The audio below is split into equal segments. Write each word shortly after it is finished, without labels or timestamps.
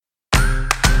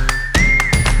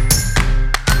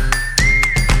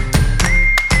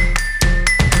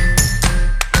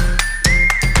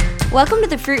Welcome to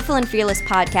the Fruitful and Fearless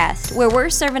podcast, where we're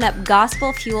serving up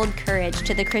gospel-fueled courage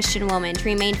to the Christian woman to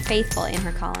remain faithful in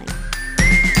her calling.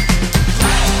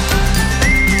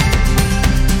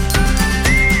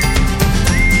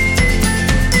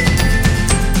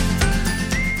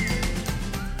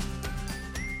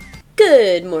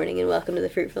 Good morning and welcome to the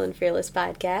Fruitful and Fearless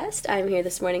podcast. I'm here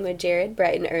this morning with Jared,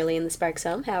 bright and early in the Sparks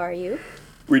home. How are you?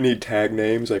 We need tag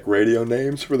names, like radio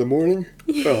names for the morning.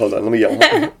 Oh, hold on, let me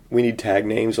yell. We need tag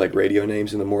names, like radio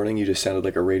names in the morning. You just sounded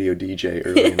like a radio DJ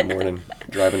early in the morning,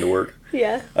 driving to work.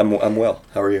 Yeah. I'm well.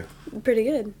 How are you? Pretty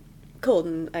good. Cold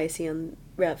and icy on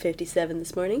Route 57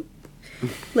 this morning.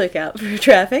 Look out for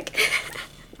traffic.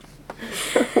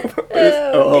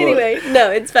 Anyway,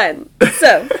 no, it's fine.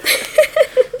 So,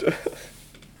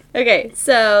 okay,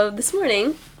 so this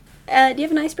morning, do you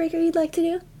have an icebreaker you'd like to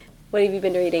do? What have you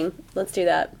been reading? Let's do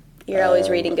that. You're always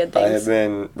reading good things. I have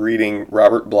been reading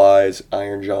Robert Bly's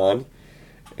Iron John,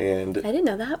 and I didn't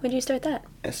know that. When did you start that?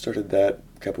 I started that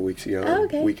a couple weeks ago. Oh,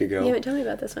 okay. A week ago. You haven't told me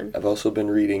about this one. I've also been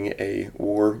reading a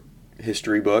war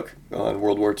history book on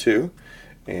World War II,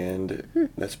 and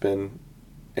that's been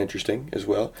interesting as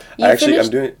well. I'm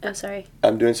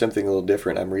doing something a little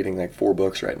different. I'm reading like 4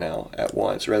 books right now at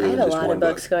once rather than just one book. I have a lot of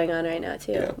books going on right now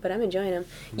too, but I'm enjoying them.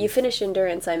 You finished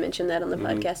Endurance. I mentioned that on the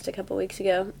podcast a couple weeks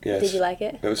ago. Yes. Did you like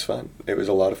it? It was fun. It was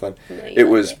a lot of fun.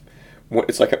 No,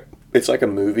 It's like a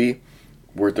movie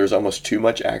where there's almost too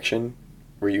much action,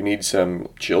 where you need some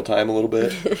chill time a little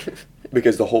bit,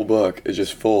 because the whole book is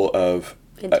just full of.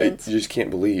 You just can't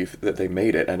believe that they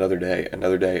made it another day,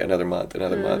 another month,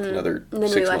 another 6 months. And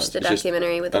then we watched the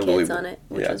documentary with the kids on it,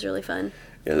 which was really fun.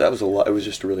 Yeah, that was a lot. It was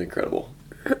just really incredible.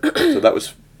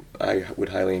 I would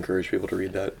highly encourage people to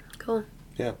read that. Cool.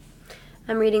 Yeah.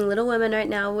 I'm reading Little Women right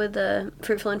now with the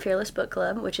Fruitful and Fearless book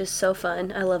club, which is so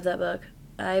fun. I love that book.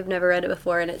 I've never read it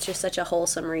before, and it's just such a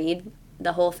wholesome read.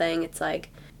 The whole thing, it's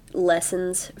like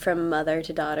lessons from mother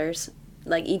to daughters.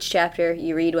 Like, each chapter,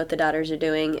 you read what the daughters are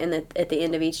doing, and at the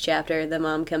end of each chapter, the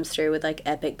mom comes through with, like,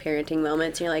 epic parenting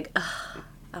moments, and you're like, oh,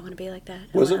 I want to be like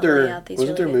that. Wasn't there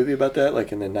a movie about that,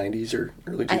 like, in the 90s or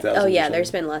early 2000s? There's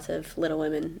been lots of Little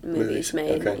Women movies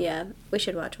made. Okay. Yeah, we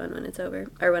should watch one when it's over,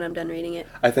 or when I'm done reading it.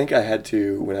 I think I had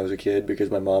to when I was a kid,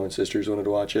 because my mom and sisters wanted to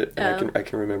watch it, and I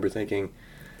can remember thinking,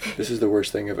 this is the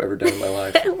worst thing I've ever done in my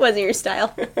life. It wasn't your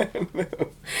style. No.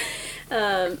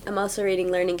 I'm also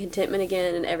reading Learning Contentment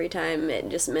again, and every time it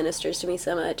just ministers to me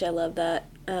so much. I love that.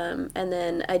 And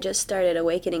then I just started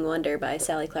Awakening Wonder by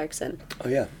Sally Clarkson. Oh,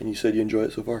 yeah. And you said you enjoy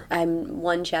it so far. I'm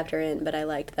 1 chapter in, but I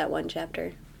liked that 1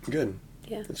 chapter. Good.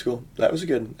 Yeah. That's cool. That was a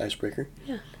good icebreaker.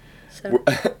 Yeah.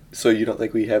 So you don't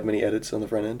think we have many edits on the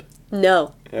front end?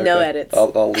 No. Okay. No edits.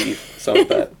 I'll leave some of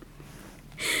that.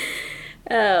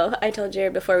 Oh, I told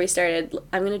Jared before we started,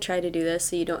 I'm going to try to do this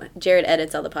so you don't... Jared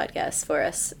edits all the podcasts for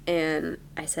us, and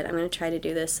I said, I'm going to try to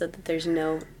do this so that there's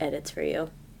no edits for you.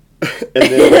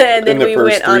 and then we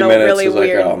went on a really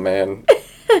weird... Like, oh, man,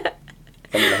 I'm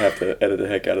going to have to edit the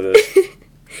heck out of this.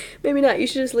 Maybe not. You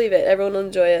should just leave it. Everyone will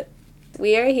enjoy it.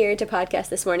 We are here to podcast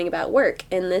this morning about work,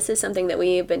 and this is something that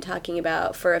we've been talking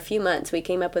about for a few months. We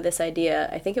came up with this idea,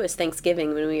 I think it was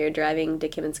Thanksgiving, when we were driving to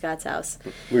Kim and Scott's house.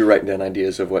 We were writing down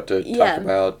ideas of what to talk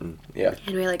about. And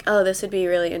we were like, oh, this would be a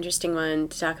really interesting one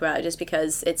to talk about, just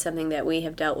because it's something that we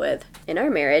have dealt with in our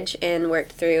marriage and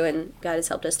worked through, and God has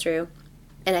helped us through.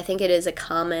 And I think it is a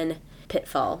common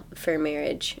pitfall for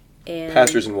marriage. And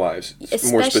pastors and wives,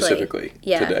 more specifically,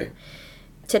 today.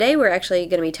 Today we're actually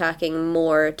going to be talking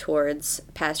more towards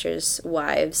pastors'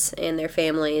 wives and their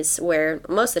families, where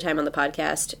most of the time on the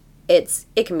podcast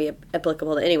it can be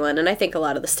applicable to anyone, and I think a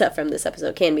lot of the stuff from this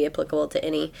episode can be applicable to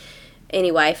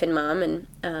any wife and mom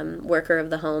and worker of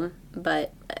the home,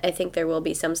 but I think there will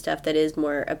be some stuff that is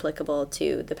more applicable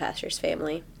to the pastor's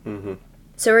family. Mm-hmm.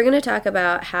 So we're going to talk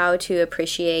about how to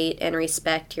appreciate and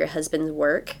respect your husband's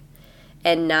work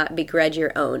and not begrudge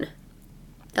your own.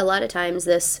 A lot of times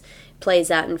this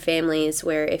plays out in families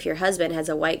where if your husband has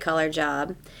a white-collar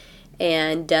job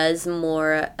and does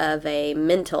more of a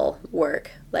mental work,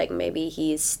 like maybe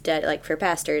he's like for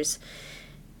pastors,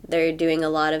 they're doing a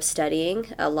lot of studying,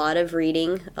 a lot of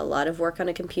reading, a lot of work on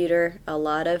a computer, a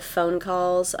lot of phone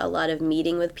calls, a lot of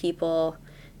meeting with people.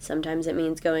 Sometimes it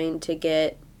means going to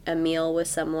get a meal with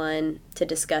someone to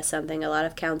discuss something, a lot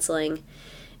of counseling.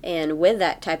 And with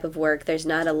that type of work, there's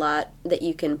not a lot that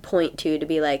you can point to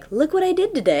be like, look what I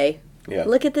did today. Yeah.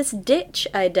 Look at this ditch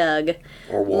I dug.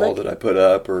 Or wall that I put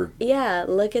up. Or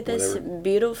look at this whatever.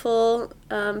 Beautiful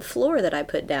floor that I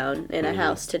put down in a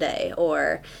house today.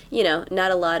 Or,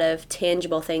 not a lot of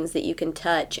tangible things that you can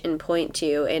touch and point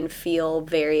to and feel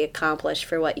very accomplished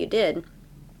for what you did.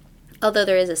 Although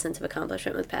there is a sense of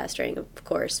accomplishment with pastoring, of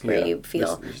course, where you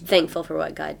feel thankful for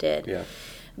what God did. Yeah.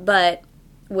 But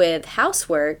with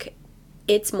housework,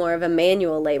 it's more of a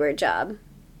manual labor job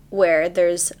where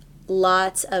there's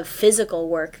lots of physical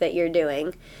work that you're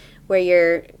doing, where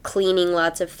you're cleaning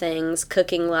lots of things,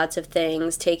 cooking lots of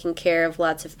things, taking care of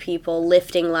lots of people,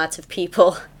 lifting lots of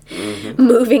people,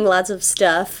 moving lots of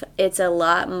stuff. It's a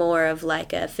lot more of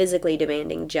like a physically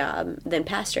demanding job than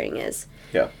pastoring is.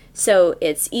 Yeah. So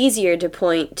it's easier to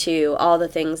point to all the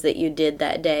things that you did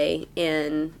that day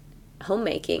in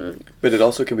homemaking. But it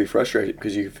also can be frustrating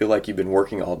because you feel like you've been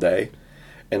working all day.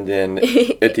 And then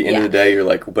at the end of the day, you're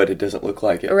like, but it doesn't look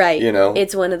like it. Right. You know?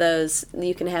 It's one of those,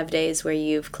 you can have days where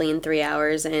you've cleaned 3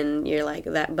 hours and you're like,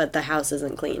 that, but the house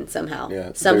isn't clean somehow.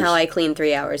 Yeah, somehow I cleaned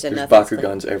 3 hours and nothing's clean.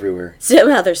 Bakugans everywhere.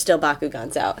 Somehow there's still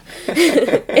Bakugans out.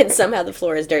 And somehow the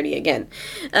floor is dirty again.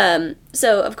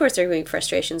 So, of course, there can be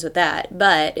frustrations with that.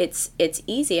 But it's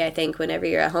easy, I think, whenever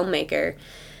you're a homemaker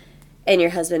and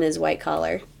your husband is white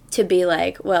collar, to be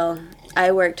like, well,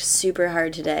 I worked super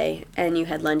hard today, and you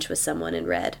had lunch with someone and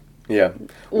read. Yeah.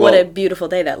 Well, what a beautiful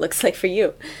day that looks like for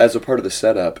you. As a part of the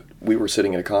setup, we were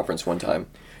sitting at a conference one time,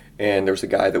 and there was a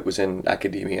guy that was in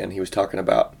academia, and he was talking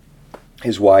about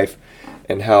his wife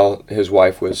and how his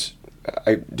wife was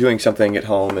doing something at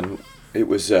home, and it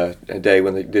was a day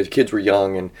when the kids were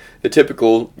young, and the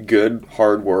typical good,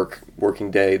 hard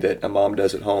working day that a mom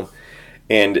does at home.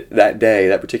 And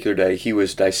that particular day, he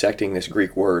was dissecting this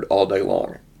Greek word all day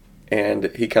long.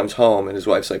 And he comes home, and his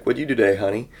wife's like, "What'd you do today,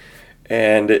 honey?"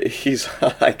 And he's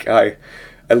like, I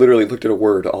literally looked at a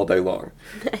word all day long.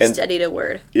 I studied a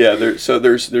word. Yeah,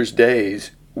 there's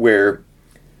days where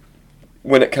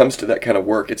when it comes to that kind of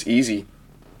work, it's easy.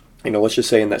 You know, let's just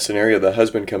say in that scenario, the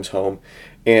husband comes home,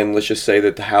 and let's just say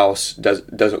that the house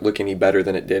doesn't look any better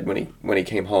than it did when he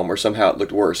came home, or somehow it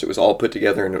looked worse. It was all put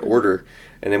together in an order,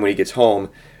 and then when he gets home,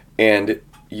 and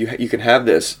you can have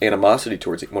this animosity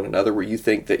towards one another where you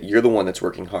think that you're the one that's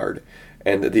working hard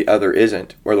and that the other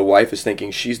isn't, or the wife is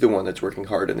thinking she's the one that's working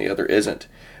hard and the other isn't.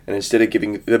 And instead of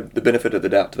giving the benefit of the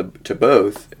doubt to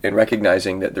both and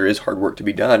recognizing that there is hard work to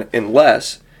be done,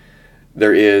 unless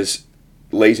there is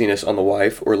laziness on the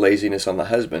wife or laziness on the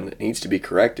husband, it needs to be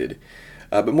corrected.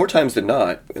 But more times than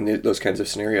not, in those kinds of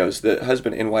scenarios, the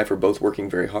husband and wife are both working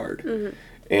very hard. Mm-hmm.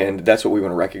 And that's what we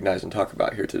want to recognize and talk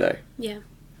about here today. Yeah.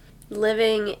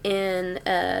 Living in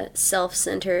a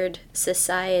self-centered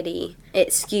society, it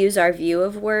skews our view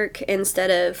of work.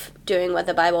 Instead of doing what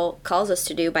the Bible calls us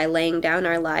to do by laying down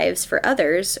our lives for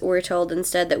others, we're told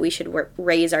instead that we should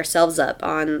raise ourselves up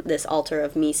on this altar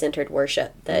of me-centered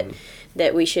worship,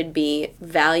 that we should be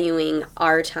valuing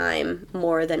our time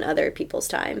more than other people's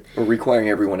time. Or requiring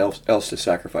everyone else to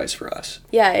sacrifice for us.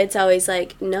 Yeah, it's always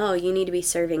like, no, you need to be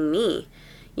serving me.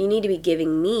 You need to be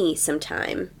giving me some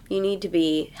time. You need to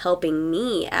be helping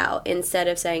me out instead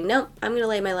of saying, no, I'm going to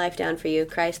lay my life down for you.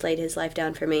 Christ laid his life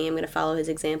down for me. I'm going to follow his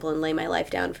example and lay my life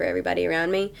down for everybody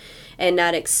around me and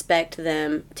not expect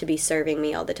them to be serving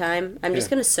me all the time. I'm just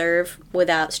going to serve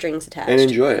without strings attached. And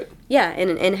enjoy it. Yeah,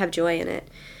 and have joy in it.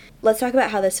 Let's talk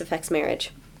about how this affects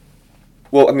marriage.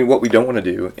 Well, I mean, what we don't want to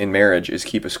do in marriage is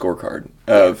keep a scorecard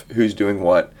of who's doing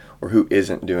what or who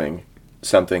isn't doing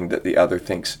something that the other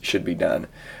thinks should be done.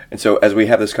 And so as we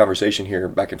have this conversation here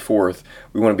back and forth,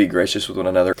 we want to be gracious with one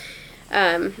another.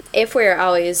 If we're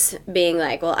always being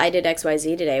like, well, I did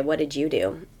XYZ today, what did you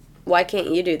do? Why can't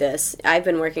you do this? I've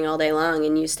been working all day long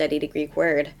and you studied a Greek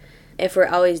word. If we're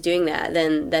always doing that,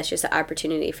 then that's just an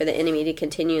opportunity for the enemy to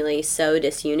continually sow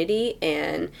disunity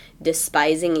and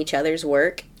despising each other's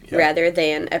work. Yeah. Rather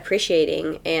than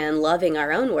appreciating and loving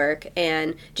our own work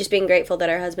and just being grateful that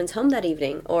our husband's home that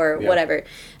evening or whatever.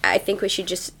 I think we should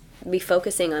just be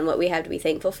focusing on what we have to be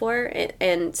thankful for.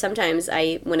 And sometimes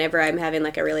whenever I'm having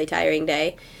like a really tiring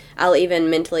day, I'll even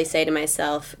mentally say to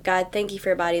myself, God, thank you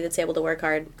for a body that's able to work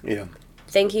hard. Yeah.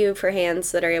 Thank you for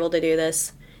hands that are able to do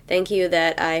this. Thank you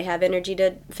that I have energy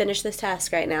to finish this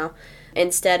task right now.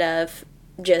 Instead of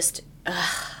just,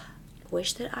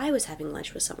 wish that I was having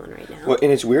lunch with someone right now. Well,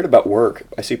 and it's weird about work.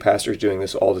 I see pastors doing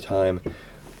this all the time.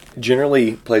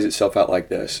 Generally plays itself out like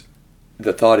this.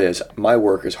 The thought is, my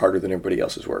work is harder than everybody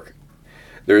else's work.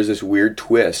 There is this weird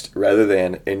twist rather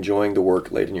than enjoying the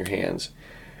work laid in your hands.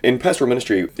 In pastoral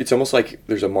ministry, it's almost like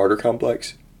there's a martyr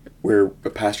complex where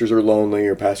pastors are lonely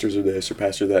or pastors are this or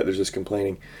pastor that. There's this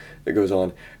complaining that goes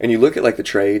on. And you look at like the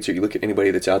trades or you look at anybody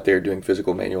that's out there doing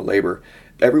physical manual labor,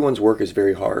 everyone's work is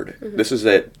very hard. Mm-hmm. This is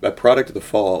a product of the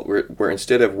fall where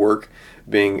instead of work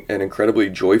being an incredibly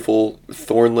joyful,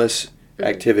 thornless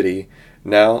activity,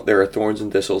 now there are thorns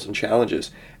and thistles and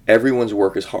challenges. Everyone's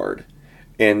work is hard.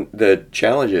 And the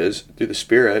challenge is, through the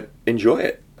Spirit, enjoy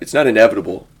it. it's not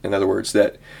inevitable, in other words,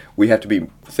 that we have to be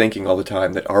thinking all the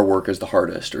time that our work is the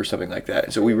hardest or something like that.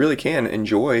 And so we really can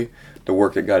enjoy the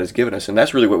work that God has given us. And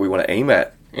that's really what we want to aim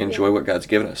at, enjoy what God's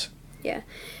given us. Yeah.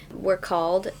 We're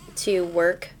called to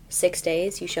work 6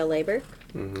 days, you shall labor.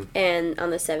 Mm-hmm. And on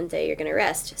the 7th day, you're going to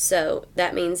rest. So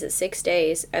that means that 6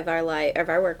 days of our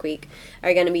work week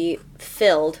are going to be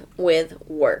filled with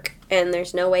work. And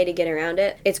there's no way to get around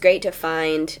it. It's great to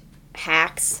find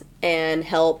hacks and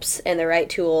helps and the right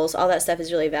tools. All that stuff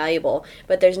is really valuable,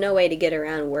 but there's no way to get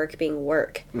around work being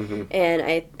work. Mm-hmm. And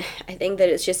I think that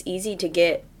it's just easy to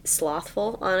get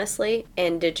slothful, honestly,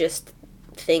 and to just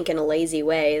think in a lazy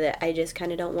way that I just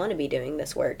kind of don't want to be doing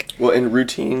this work. Well, and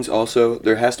routines also,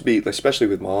 there has to be, especially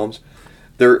with moms,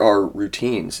 there are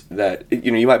routines that,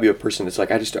 you might be a person that's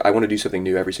like, I want to do something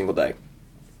new every single day.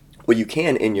 Well, you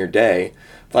can, in your day,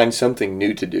 find something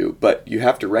new to do, but you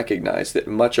have to recognize that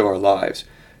much of our lives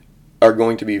are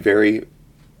going to be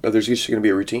there's just going to be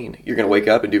a routine. You're going to wake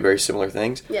up and do very similar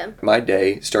things. Yeah. My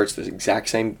day starts the exact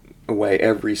same way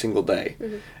every single day.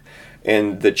 Mm-hmm.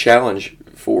 And the challenge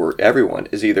for everyone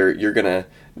is either you're going to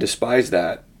despise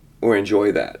that or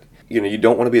enjoy that. You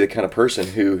don't want to be the kind of person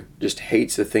who just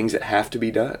hates the things that have to be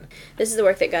done. This is the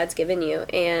work that God's given you,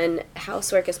 and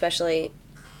housework especially.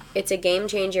 It's a game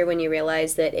changer when you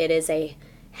realize that it is a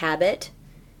habit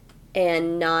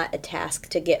and not a task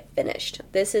to get finished.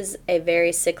 This is a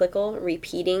very cyclical,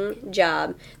 repeating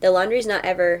job. The laundry's not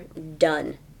ever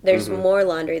done. There's more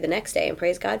laundry the next day, and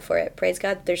praise God for it. Praise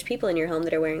God there's people in your home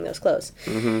that are wearing those clothes.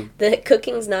 Mm-hmm. The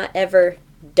cooking's not ever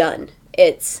done.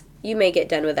 You may get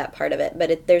done with that part of it,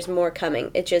 but there's more coming.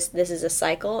 It's just, this is a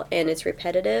cycle, and it's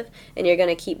repetitive, and you're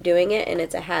going to keep doing it, and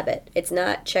it's a habit. It's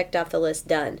not checked off the list,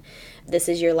 done. This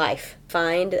is your life.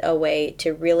 Find a way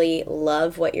to really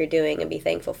love what you're doing and be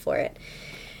thankful for it.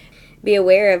 Be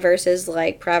aware of verses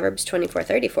like Proverbs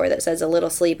 24:34 that says, a little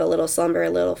sleep, a little slumber,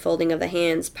 a little folding of the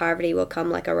hands, poverty will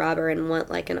come like a robber and want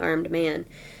like an armed man.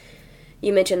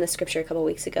 You mentioned the scripture a couple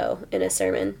weeks ago in a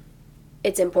sermon.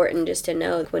 It's important just to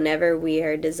know whenever we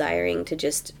are desiring to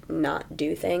just not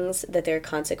do things, that there are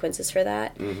consequences for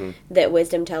that, that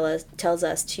wisdom tells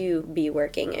us to be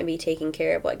working and be taking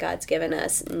care of what God's given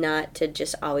us, not to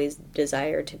just always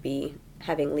desire to be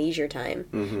having leisure time.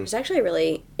 Mm-hmm. There's actually a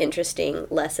really interesting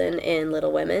lesson in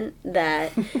Little Women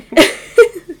that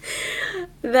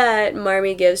that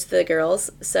Marmee gives to the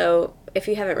girls. So if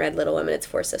you haven't read Little Women, it's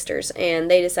 4 sisters, and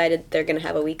they decided they're going to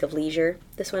have a week of leisure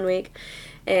this one week.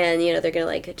 And, they're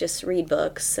going to, just read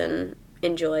books and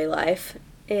enjoy life.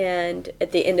 And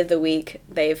at the end of the week,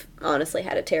 they've honestly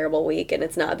had a terrible week, and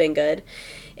it's not been good.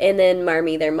 And then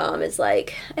Marmee, their mom, is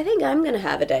like, I think I'm going to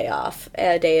have a day off,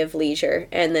 a day of leisure.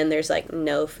 And then there's,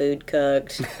 no food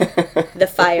cooked.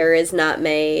 The fire is not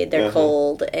made. They're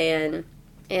cold, and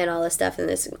all this stuff, and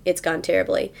it's gone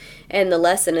terribly. And the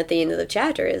lesson at the end of the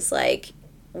chapter is,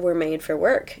 we're made for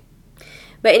work.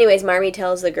 But anyways, Marmee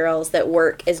tells the girls that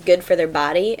work is good for their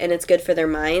body and it's good for their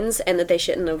minds and that they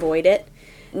shouldn't avoid it.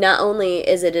 Not only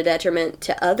is it a detriment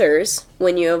to others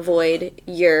when you avoid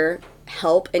your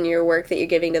help and your work that you're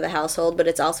giving to the household, but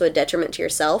it's also a detriment to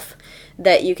yourself,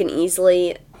 that you can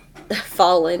easily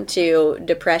fall into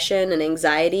depression and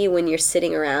anxiety when you're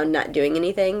sitting around not doing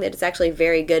anything. That it's actually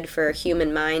very good for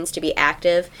human minds to be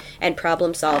active and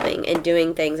problem solving and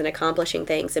doing things and accomplishing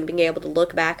things and being able to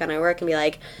look back on our work and be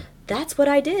like, that's what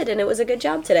I did, and it was a good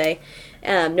job today.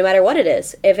 No matter what it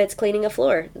is. If it's cleaning a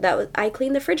floor, I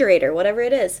cleaned the refrigerator, whatever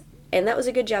it is, and that was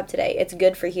a good job today. It's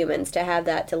good for humans to have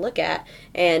that to look at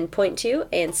and point to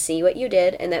and see what you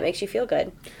did, and that makes you feel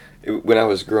good. When I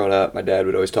was growing up, my dad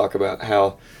would always talk about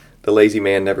how the lazy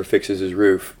man never fixes his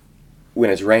roof when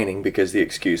it's raining, because the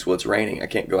excuse, well, it's raining, I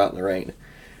can't go out in the rain.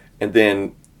 And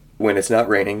then when it's not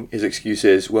raining, his excuse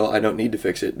is, well, I don't need to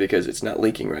fix it because it's not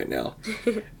leaking right now.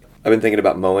 I've been thinking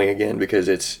about mowing again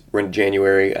because we're in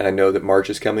January, and I know that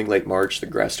March is coming. Late March, the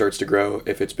grass starts to grow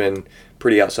if it's been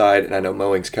pretty outside, and I know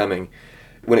mowing's coming.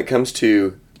 When it comes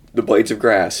to the blades of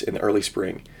grass in the early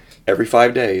spring, every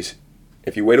 5 days,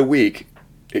 if you wait a week,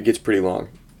 it gets pretty long.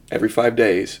 Every 5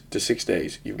 days to 6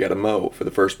 days, you've got to mow for the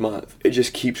first month. It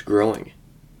just keeps growing.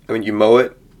 I mean, you mow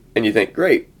it, and you think,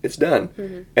 great, it's done.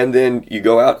 Mm-hmm. And then you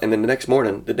go out, and then the next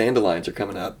morning, the dandelions are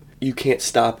coming up. You can't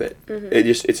stop it. Mm-hmm.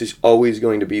 It's just always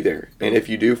going to be there. And if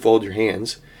you do fold your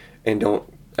hands and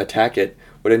don't attack it,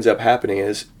 what ends up happening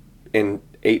is in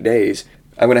 8 days,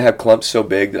 I'm going to have clumps so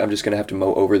big that I'm just going to have to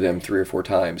mow over them 3 or 4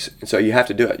 times. And so you have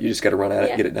to do it. You just got to run at it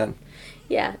and get it done.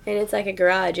 Yeah, and it's like a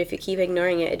garage. If you keep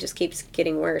ignoring it, it just keeps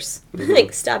getting worse.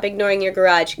 Mm-hmm. Stop ignoring your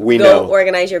garage. Go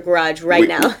organize your garage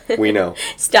now. We know.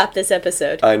 Stop this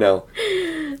episode. I know.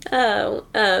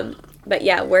 But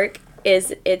yeah, work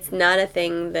it's not a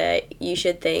thing that you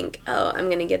should think, oh, I'm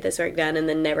going to get this work done and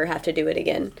then never have to do it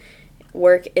again.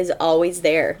 Work is always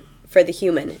there for the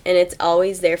human, and it's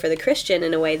always there for the Christian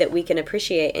in a way that we can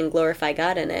appreciate and glorify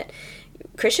God in it.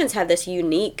 Christians have this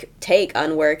unique take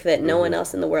on work that no one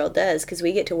else in the world does, because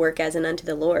we get to work as and unto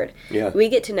the Lord. Yeah. We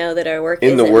get to know that our work in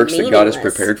isn't the works meaningless. that God has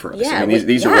prepared for us. Yeah,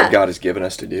 these are what God has given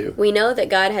us to do. We know that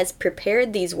God has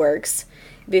prepared these works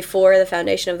before the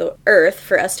foundation of the earth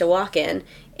for us to walk in,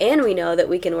 and we know that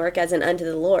we can work as and unto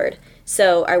the Lord.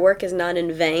 So our work is not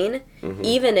in vain,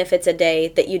 even if it's a day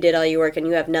that you did all your work and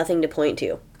you have nothing to point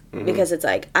to. Because it's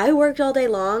like, I worked all day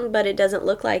long, but it doesn't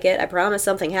look like it. I promise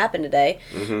something happened today,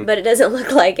 but it doesn't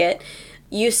look like it.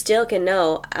 You still can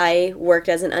know, I worked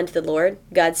as an unto the Lord.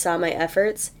 God saw my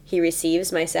efforts. He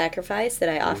receives my sacrifice that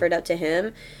I offered up to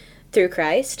him through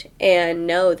Christ, and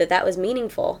know that that was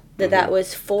meaningful, that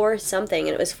was for something,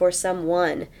 and it was for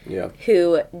someone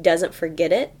who doesn't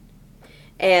forget it.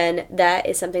 And that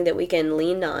is something that we can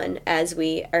lean on as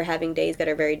we are having days that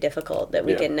are very difficult, that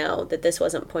we can know that this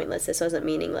wasn't pointless, this wasn't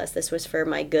meaningless, this was for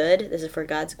my good, this is for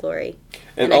God's glory.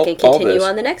 And I can continue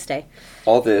on the next day.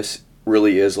 All this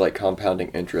really is like compounding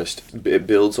interest. It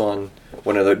builds on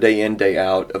one another, day in, day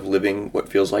out, of living what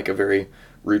feels like a very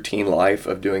routine life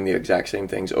of doing the exact same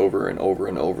things over and over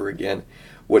and over again.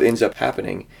 What ends up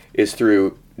happening is,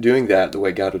 through doing that the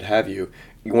way God would have you,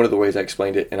 one of the ways I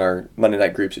explained it in our Monday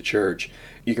night groups at church,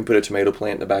 you can put a tomato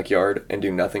plant in the backyard and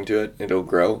do nothing to it, and it'll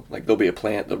grow. Like, there'll be a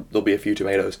plant, there'll be a few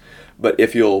tomatoes. But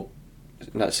if you'll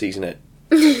not season it,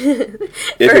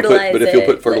 if you'll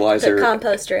put fertilizer,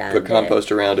 put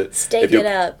compost around it, stake it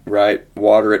up, right,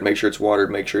 water it, make sure it's watered,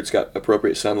 make sure it's got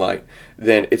appropriate sunlight,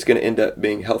 then it's going to end up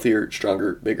being healthier,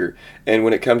 stronger, bigger. And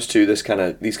when it comes to these kind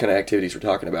of activities we're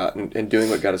talking about, and doing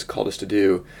what God has called us to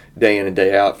do day in and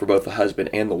day out for both the husband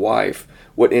and the wife,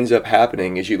 what ends up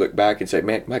happening is you look back and say,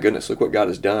 man, my goodness, look what God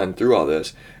has done through all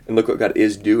this, and look what God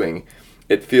is doing.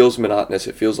 It feels monotonous.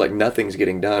 It feels like nothing's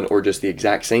getting done, or just the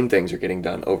exact same things are getting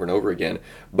done over and over again.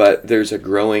 But there's a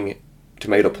growing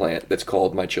tomato plant that's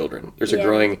called my children. There's a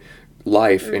growing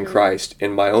life in Christ,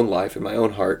 in my own life, in my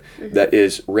own heart, that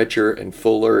is richer and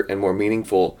fuller and more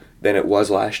meaningful than it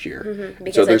was last year.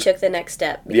 Because I took the next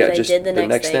step. Because I did the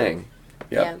next thing.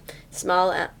 Yeah.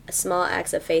 Small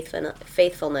acts of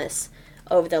faithfulness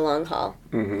over the long haul,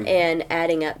 and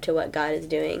adding up to what God is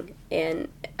doing. And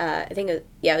I think it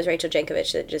was Rachel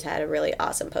Jankovic that just had a really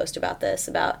awesome post about this,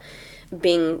 about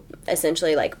being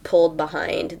essentially like pulled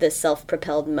behind this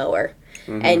self-propelled mower.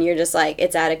 And you're just like,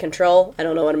 it's out of control. I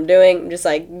don't know what I'm doing. I'm just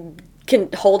like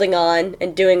holding on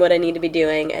and doing what I need to be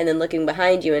doing, and then looking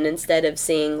behind you, and instead of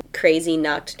seeing crazy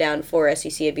knocked down forest,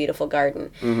 you see a beautiful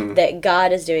garden. That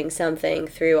God is doing something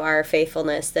through our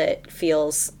faithfulness that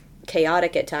feels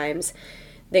chaotic at times,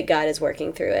 that God is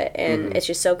working through it. And it's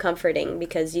just so comforting,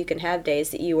 because you can have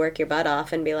days that you work your butt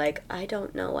off and be like, I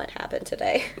don't know what happened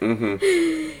today.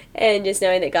 And just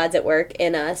knowing that God's at work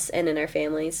in us and in our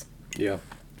families. Yeah.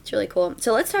 It's really cool.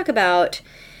 So let's talk about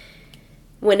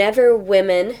whenever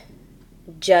women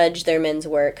judge their men's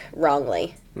work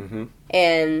wrongly,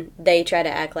 and they try to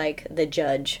act like the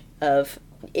judge of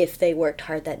if they worked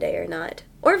hard that day or not,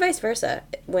 or vice versa,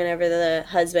 whenever the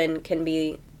husband can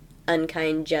be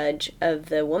unkind judge of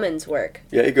the woman's work.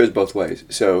 Yeah, it goes both ways.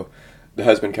 So the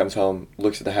husband comes home,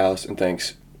 looks at the house, and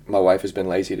thinks, my wife has been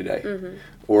lazy today.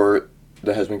 Or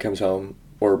the husband comes home,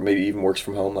 or maybe even works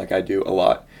from home like I do a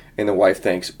lot, and the wife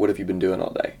thinks, what have you been doing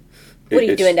all day? What are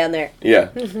you doing down there? Yeah,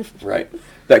 right.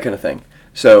 That kind of thing.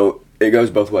 So it goes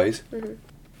both ways.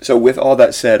 So with all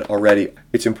that said already,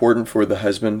 it's important for the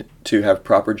husband to have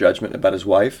proper judgment about his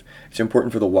wife. It's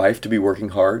important for the wife to be working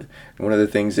hard. And one of the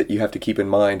things that you have to keep in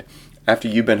mind, after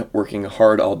you've been working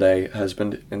hard all day,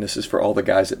 husband, and this is for all the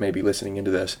guys that may be listening into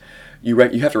this, you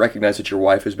have to recognize that your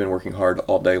wife has been working hard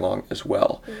all day long as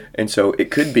well. And so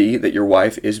it could be that your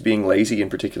wife is being lazy in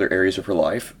particular areas of her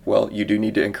life. Well, you do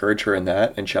need to encourage her in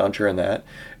that and challenge her in that,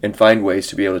 and find ways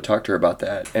to be able to talk to her about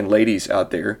that. And ladies out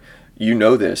there, you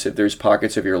know this, if there's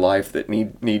pockets of your life that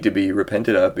need to be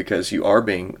repented of because you are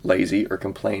being lazy or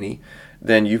complainy,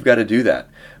 then you've got to do that.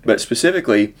 But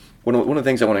specifically, one of the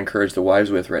things I want to encourage the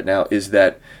wives with right now is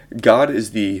that God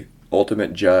is the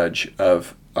ultimate judge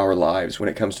of our lives when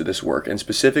it comes to this work, and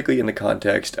specifically in the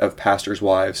context of pastors'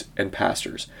 wives and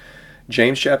pastors.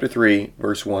 James chapter 3,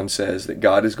 verse 1 says that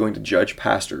God is going to judge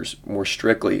pastors more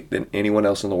strictly than anyone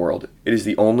else in the world. It is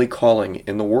the only calling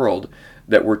in the world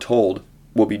that we're told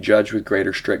will be judged with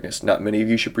greater strictness. Not many of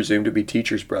you should presume to be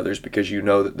teachers, brothers, because you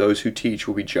know that those who teach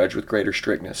will be judged with greater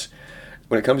strictness.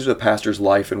 When it comes to the pastor's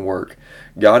life and work,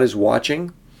 God is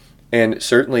watching, And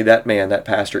certainly that man, that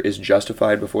pastor, is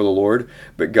justified before the Lord,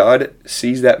 but God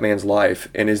sees that man's life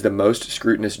and is the most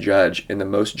scrutinous judge in the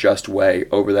most just way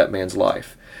over that man's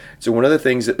life. So one of the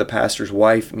things that the pastor's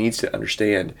wife needs to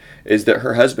understand is that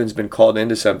her husband's been called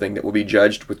into something that will be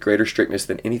judged with greater strictness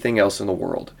than anything else in the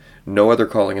world. No other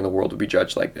calling in the world will be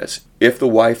judged like this. If the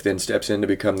wife then steps in to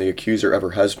become the accuser of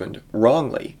her husband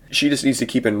wrongly, she just needs to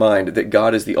keep in mind that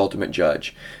God is the ultimate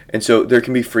judge. And so there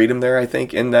can be freedom there, I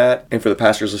think, in that. And for the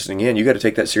pastors listening in, you got to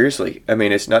take that seriously. I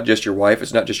mean, it's not just your wife,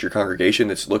 it's not just your congregation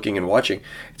that's looking and watching.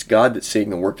 It's God that's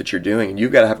seeing the work that you're doing. And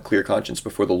you've got to have a clear conscience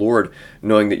before the Lord,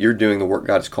 knowing that you're doing the work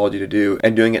God has called you to do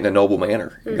and doing it in a noble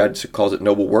manner. Mm-hmm. God calls it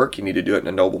noble work. You need to do it in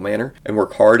a noble manner and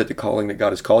work hard at the calling that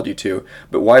God has called you to.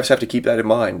 But wives have to keep that in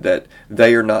mind, that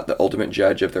they are not the ultimate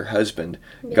judge of their husband.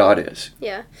 Yeah. God is.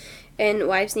 Yeah. And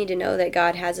wives need to know that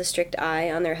God has a strict eye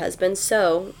on their husbands,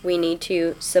 so we need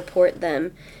to support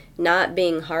them, not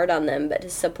being hard on them, but to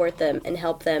support them and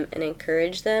help them and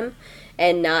encourage them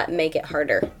and not make it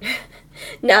harder.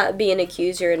 Not be an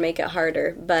accuser and make it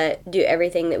harder, but do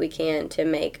everything that we can to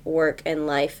make work and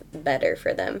life better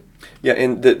for them. Yeah,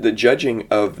 and the judging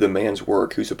of the man's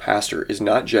work who's a pastor is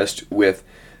not just with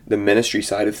the ministry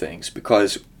side of things,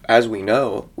 because as we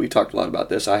know, we've talked a lot about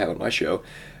this, I have on my show,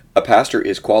 a pastor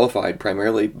is qualified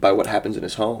primarily by what happens in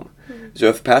his home. Mm-hmm. So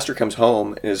if a pastor comes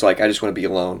home and is like, I just want to be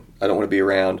alone, I don't want to be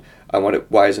around,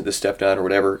 why isn't this stuff done or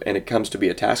whatever, and it comes to be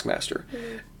a taskmaster,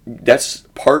 that's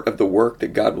part of the work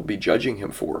that God will be judging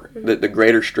him for, the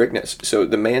greater strictness. So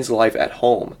the man's life at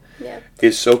home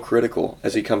is so critical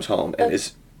as he comes home and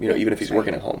is, even if he's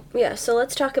working at home. Yeah, so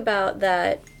let's talk about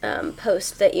that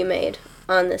post that you made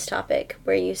on this topic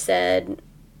where you said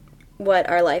what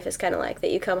our life is kind of like,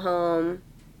 that you come home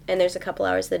and there's a couple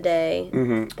hours of the day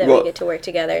that we get to work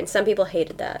together, and some people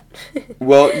hated that.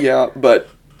 Well, yeah, but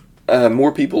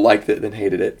more people liked it than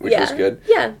hated it, which was good.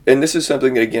 Yeah. And this is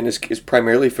something that, again, is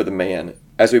primarily for the man.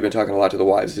 As we've been talking a lot to the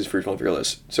wives, this is Fruitful and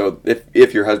Fearless. So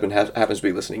if your husband happens to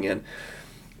be listening in,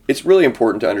 it's really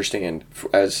important to understand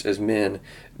as men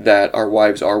that our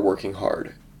wives are working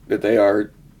hard, that they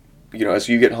are, as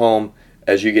you get home,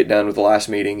 as you get done with the last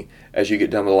meeting, as you get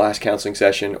done with the last counseling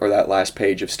session or that last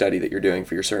page of study that you're doing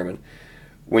for your sermon,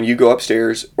 when you go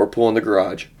upstairs or pull in the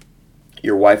garage,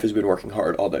 your wife has been working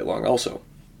hard all day long also.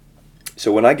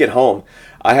 So when I get home,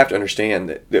 I have to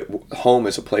understand that home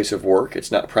is a place of work.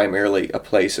 It's not primarily a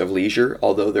place of leisure,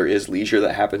 although there is leisure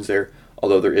that happens there,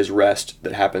 although there is rest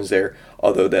that happens there,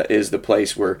 although that is the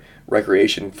place where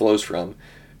recreation flows from.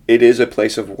 It is a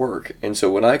place of work. And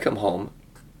so when I come home,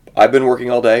 I've been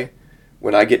working all day.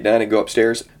 When I get done and go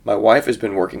upstairs, my wife has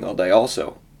been working all day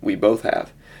also. We both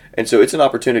have. And so it's an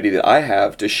opportunity that I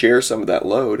have to share some of that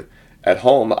load. At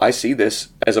home, I see this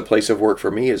as a place of work for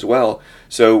me as well.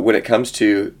 So when it comes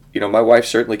to, my wife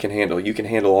certainly can handle, you can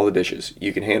handle all the dishes,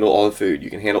 you can handle all the food, you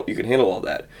can handle all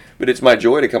that. But it's my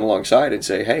joy to come alongside and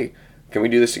say, hey, can we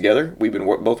do this together? We've been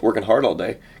both working hard all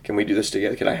day. Can we do this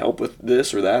together? Can I help with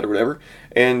this or that or whatever?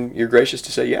 And you're gracious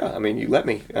to say, yeah, you let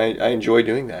me. I enjoy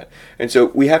doing that. And so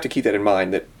we have to keep that in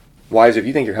mind, that wives, if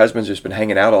you think your husband's just been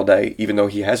hanging out all day, even though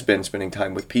he has been spending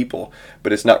time with people,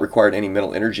 but it's not required any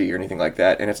mental energy or anything like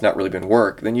that, and it's not really been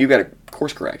work, then you've got to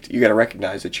course correct. You got to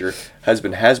recognize that your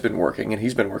husband has been working and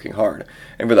he's been working hard.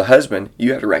 And for the husband,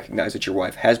 you have to recognize that your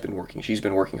wife has been working. She's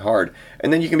been working hard.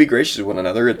 And then you can be gracious with one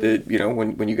another at the,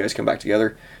 when you guys come back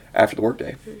together after the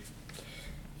workday.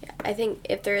 I think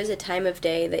if there is a time of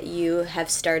day that you have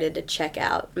started to check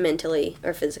out mentally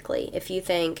or physically, if you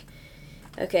think,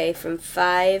 okay, from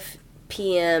 5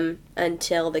 p.m.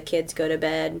 until the kids go to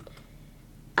bed,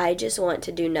 I just want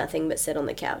to do nothing but sit on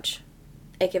the couch.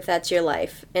 Like, if that's your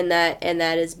life and that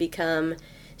has become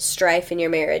strife in your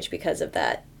marriage because of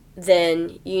that,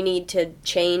 then you need to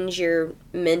change your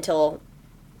mental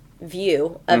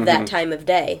view of that time of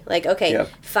day. Like, okay,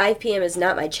 5 p.m. is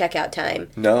not my checkout time.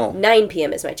 No. 9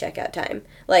 p.m. is my checkout time.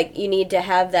 Like, you need to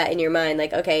have that in your mind.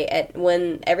 Like, okay,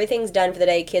 when everything's done for the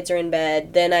day, kids are in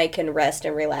bed, then I can rest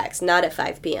and relax, not at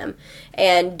 5 p.m.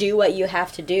 And do what you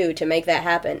have to do to make that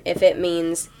happen. If it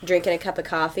means drinking a cup of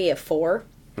coffee at 4,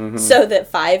 so that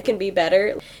 5 can be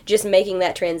better, just making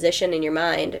that transition in your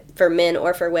mind for men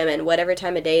or for women, whatever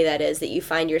time of day that is, that you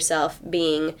find yourself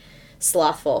being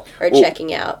slothful or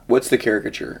checking out. What's the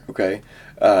caricature? Okay,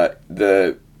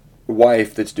 the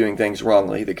wife that's doing things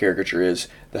wrongly, the caricature is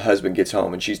the husband gets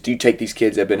home and do you take these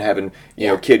kids that have been having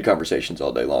kid conversations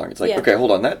all day long? It's like, okay,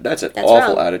 hold on, that's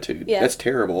awful wrong. Attitude. Yeah. That's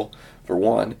terrible for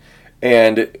one.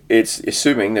 And it's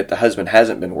assuming that the husband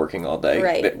hasn't been working all day.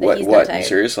 Right. What? You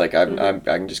serious? Like I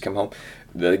can just come home.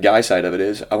 the guy side of it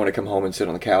is I want to come home and sit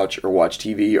on the couch or watch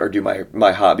TV or do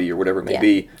my hobby or whatever it may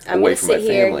be away from my family. I'm going to sit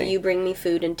here, you bring me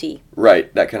food and tea.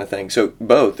 Right, that kind of thing. So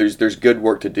both, there's good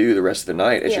work to do the rest of the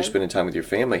night as you're spending time with your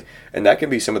family. And that can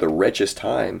be some of the richest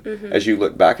time as you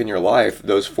look back in your life,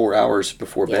 those 4 hours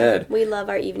before bed. We love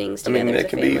our evenings together as a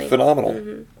family. It can be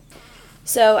phenomenal.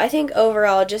 So I think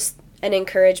overall, just an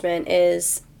encouragement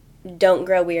is don't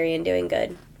grow weary in doing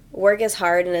good. Work is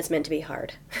hard and it's meant to be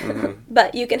hard.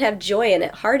 But you can have joy in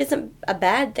it. Hard isn't a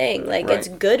bad thing. It's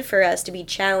good for us to be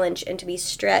challenged and to be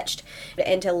stretched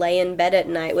and to lay in bed at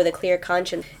night with a clear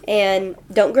conscience. And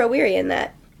don't grow weary in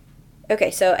that.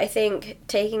 Okay, so I think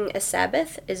taking a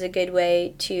Sabbath is a good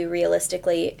way to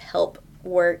realistically help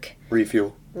work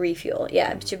refuel,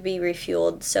 to be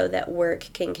refueled so that work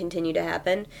can continue to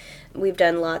happen. We've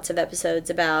done lots of episodes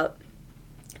about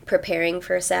preparing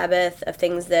for a Sabbath, of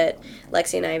things that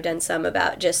Lexi and I have done some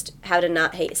about just how to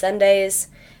not hate Sundays,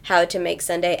 how to make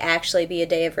Sunday actually be a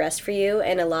day of rest for you,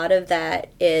 and a lot of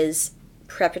that is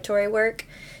preparatory work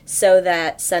so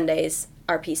that Sundays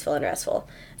are peaceful and restful.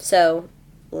 So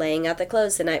laying out the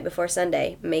clothes the night before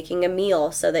Sunday, making a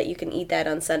meal so that you can eat that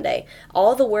on Sunday.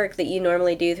 All the work that you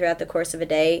normally do throughout the course of a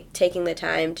day, taking the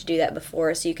time to do that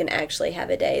before so you can actually have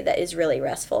a day that is really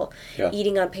restful.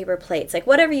 Eating on paper plates,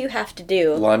 whatever you have to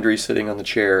do. Laundry sitting on the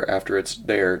chair after it's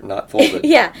there, not folded.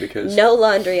 Because no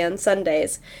laundry on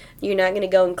Sundays. You're not going to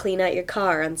go and clean out your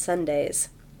car on Sundays.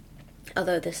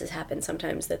 Although this has happened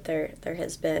sometimes that there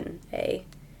has been a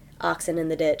oxen in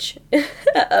the ditch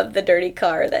of the dirty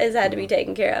car that has had to be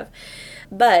taken care of.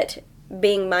 But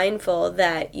being mindful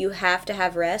that you have to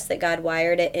have rest, that God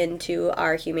wired it into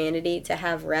our humanity to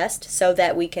have rest so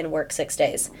that we can work 6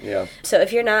 days. So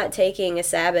if you're not taking a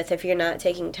Sabbath, if you're not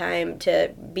taking time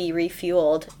to be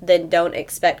refueled, then don't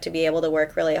expect to be able to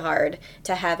work really hard,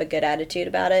 to have a good attitude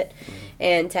about it,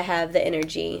 and to have the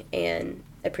energy and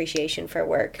appreciation for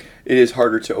work. It is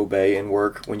harder to obey in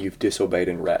work when you've disobeyed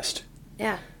in rest.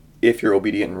 If you're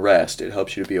obedient in rest, it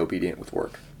helps you to be obedient with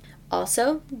work.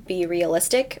 Also, be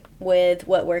realistic with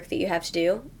what work that you have to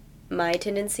do. My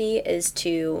tendency is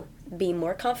to be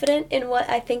more confident in what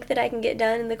I think that I can get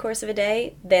done in the course of a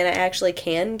day than I actually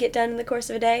can get done in the course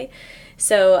of a day.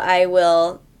 So I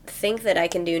will think that I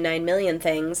can do 9 million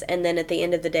things and then at the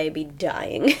end of the day be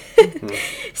dying.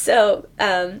 So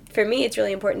for me, it's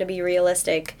really important to be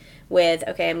realistic with,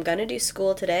 okay, I'm going to do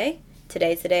school today.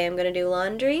 Today's the day I'm going to do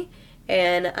laundry.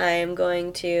 And I'm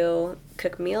going to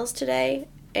cook meals today,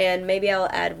 and maybe I'll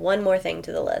add one more thing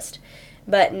to the list,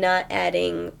 but not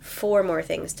adding 4 more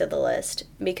things to the list,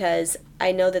 because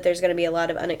I know that there's going to be a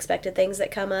lot of unexpected things that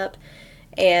come up,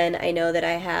 and I know that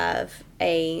I have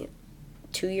a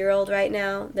 2-year-old right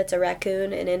now that's a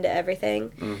raccoon and into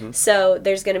everything. So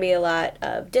there's going to be a lot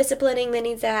of disciplining that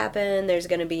needs to happen. There's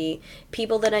going to be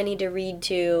people that I need to read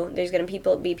to. There's going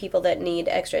to be people that need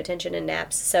extra attention and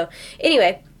naps. So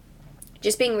anyway,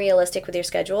 just being realistic with your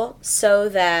schedule so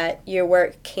that your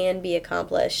work can be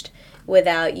accomplished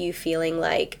without you feeling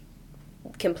like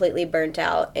completely burnt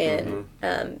out and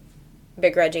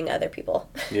begrudging other people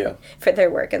for their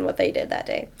work and what they did that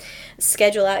day.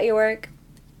 Schedule out your work.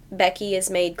 Becky has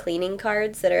made cleaning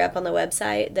cards that are up on the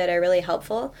website that are really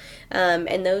helpful.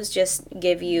 And those just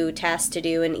give you tasks to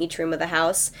do in each room of the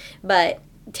house. But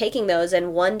taking those,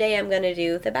 and one day I'm going to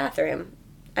do the bathroom.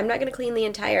 I'm not going to clean the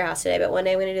entire house today, but one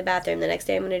day I'm going to do the bathroom. The next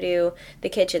day I'm going to do the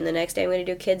kitchen. The next day I'm going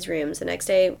to do kids' rooms. The next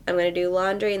day I'm going to do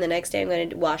laundry. And the next day I'm going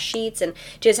to wash sheets. And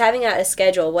just having a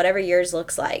schedule, whatever yours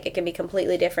looks like. It can be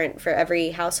completely different for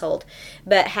every household.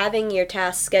 But having your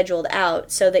tasks scheduled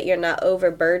out so that you're not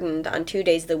overburdened on 2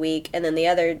 days of the week. And then the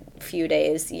other few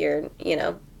days you're,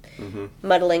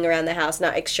 muddling around the house,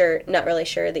 not really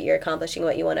sure that you're accomplishing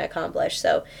what you want to accomplish.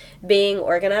 So being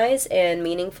organized and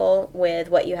meaningful with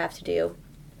what you have to do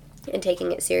and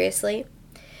taking it seriously.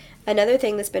 Another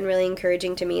thing that's been really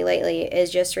encouraging to me lately is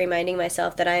just reminding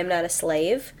myself that I am not a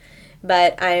slave,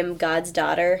 but I am God's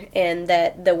daughter, and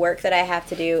that the work that I have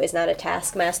to do is not a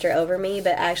taskmaster over me,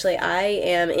 but actually I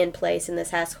am in place in this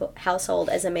household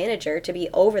as a manager to be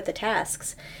over the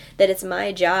tasks, that it's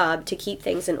my job to keep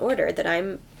things in order, that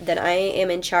I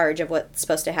am in charge of what's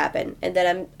supposed to happen, and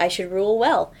that I should rule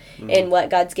well in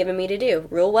what God's given me to do.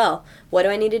 Rule well. What do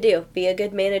I need to do? Be a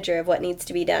good manager of what needs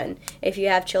to be done. If you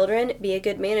have children, be a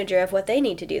good manager of what they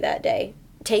need to do that day.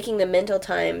 Taking the mental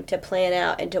time to plan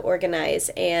out and to organize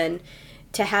and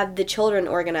to have the children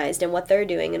organized and what they're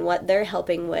doing and what they're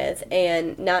helping with,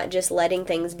 and not just letting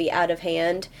things be out of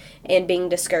hand and being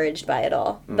discouraged by it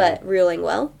all, but ruling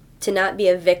well. To not be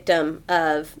a victim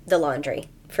of the laundry,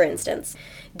 for instance.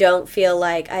 Don't feel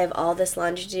like I have all this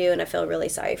laundry to do and I feel really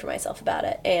sorry for myself about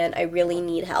it and I really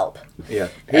need help. Yeah.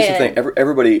 Here's the thing.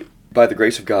 Everybody, by the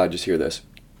grace of God, just hear this.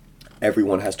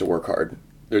 Everyone has to work hard.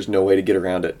 There's no way to get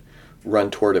around it.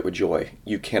 Run toward it with joy.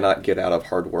 You cannot get out of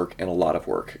hard work and a lot of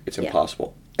work. It's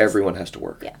impossible. Everyone has to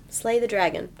work. Yeah. Slay the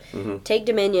dragon. Take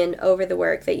dominion over the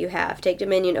work that you have. Take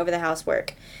dominion over the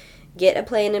housework. Get a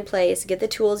plan in place, get the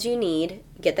tools you need,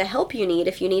 get the help you need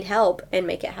if you need help, and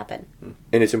make it happen.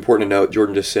 And it's important to note,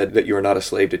 Jordan just said that you are not a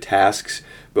slave to tasks,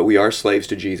 but we are slaves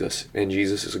to Jesus. And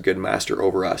Jesus is a good master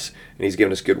over us. And he's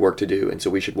given us good work to do, and so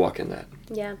we should walk in that.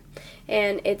 Yeah.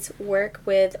 And it's work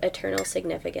with eternal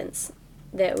significance,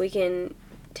 that we can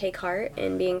take heart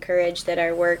and be encouraged that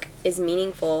our work is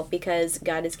meaningful because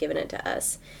God has given it to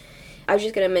us. I was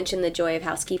just going to mention The Joy of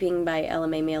Housekeeping by Ella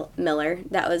Mae Miller.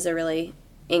 That was a really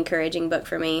encouraging book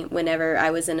for me whenever I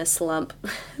was in a slump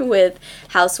with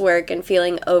housework and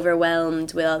feeling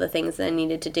overwhelmed with all the things that I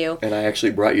needed to do. And I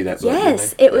actually brought you that book.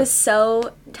 Yes, it was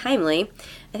so timely.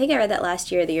 I think I read that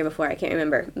last year or the year before, I can't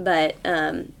remember. But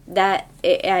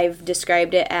I've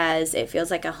described it as it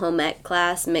feels like a home ec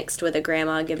class mixed with a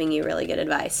grandma giving you really good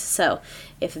advice. So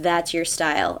if that's your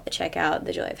style, check out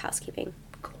The Joy of Housekeeping.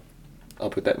 I'll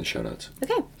put that in the show notes.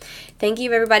 Okay. Thank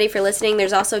you, everybody, for listening.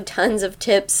 There's also tons of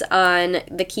tips on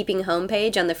the Keeping Home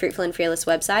page on the Fruitful and Fearless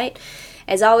website.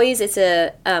 As always, it's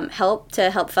a help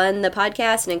fund the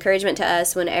podcast and encouragement to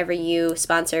us whenever you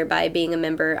sponsor by being a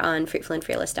member on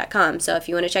fruitfulandfearless.com. So if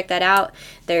you want to check that out,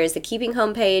 there's the Keeping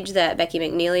Home page that Becky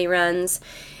McNeely runs,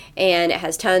 and it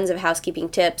has tons of housekeeping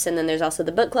tips. And then there's also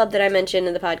the book club that I mentioned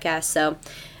in the podcast. So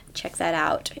check that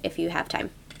out if you have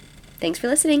time. Thanks for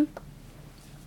listening.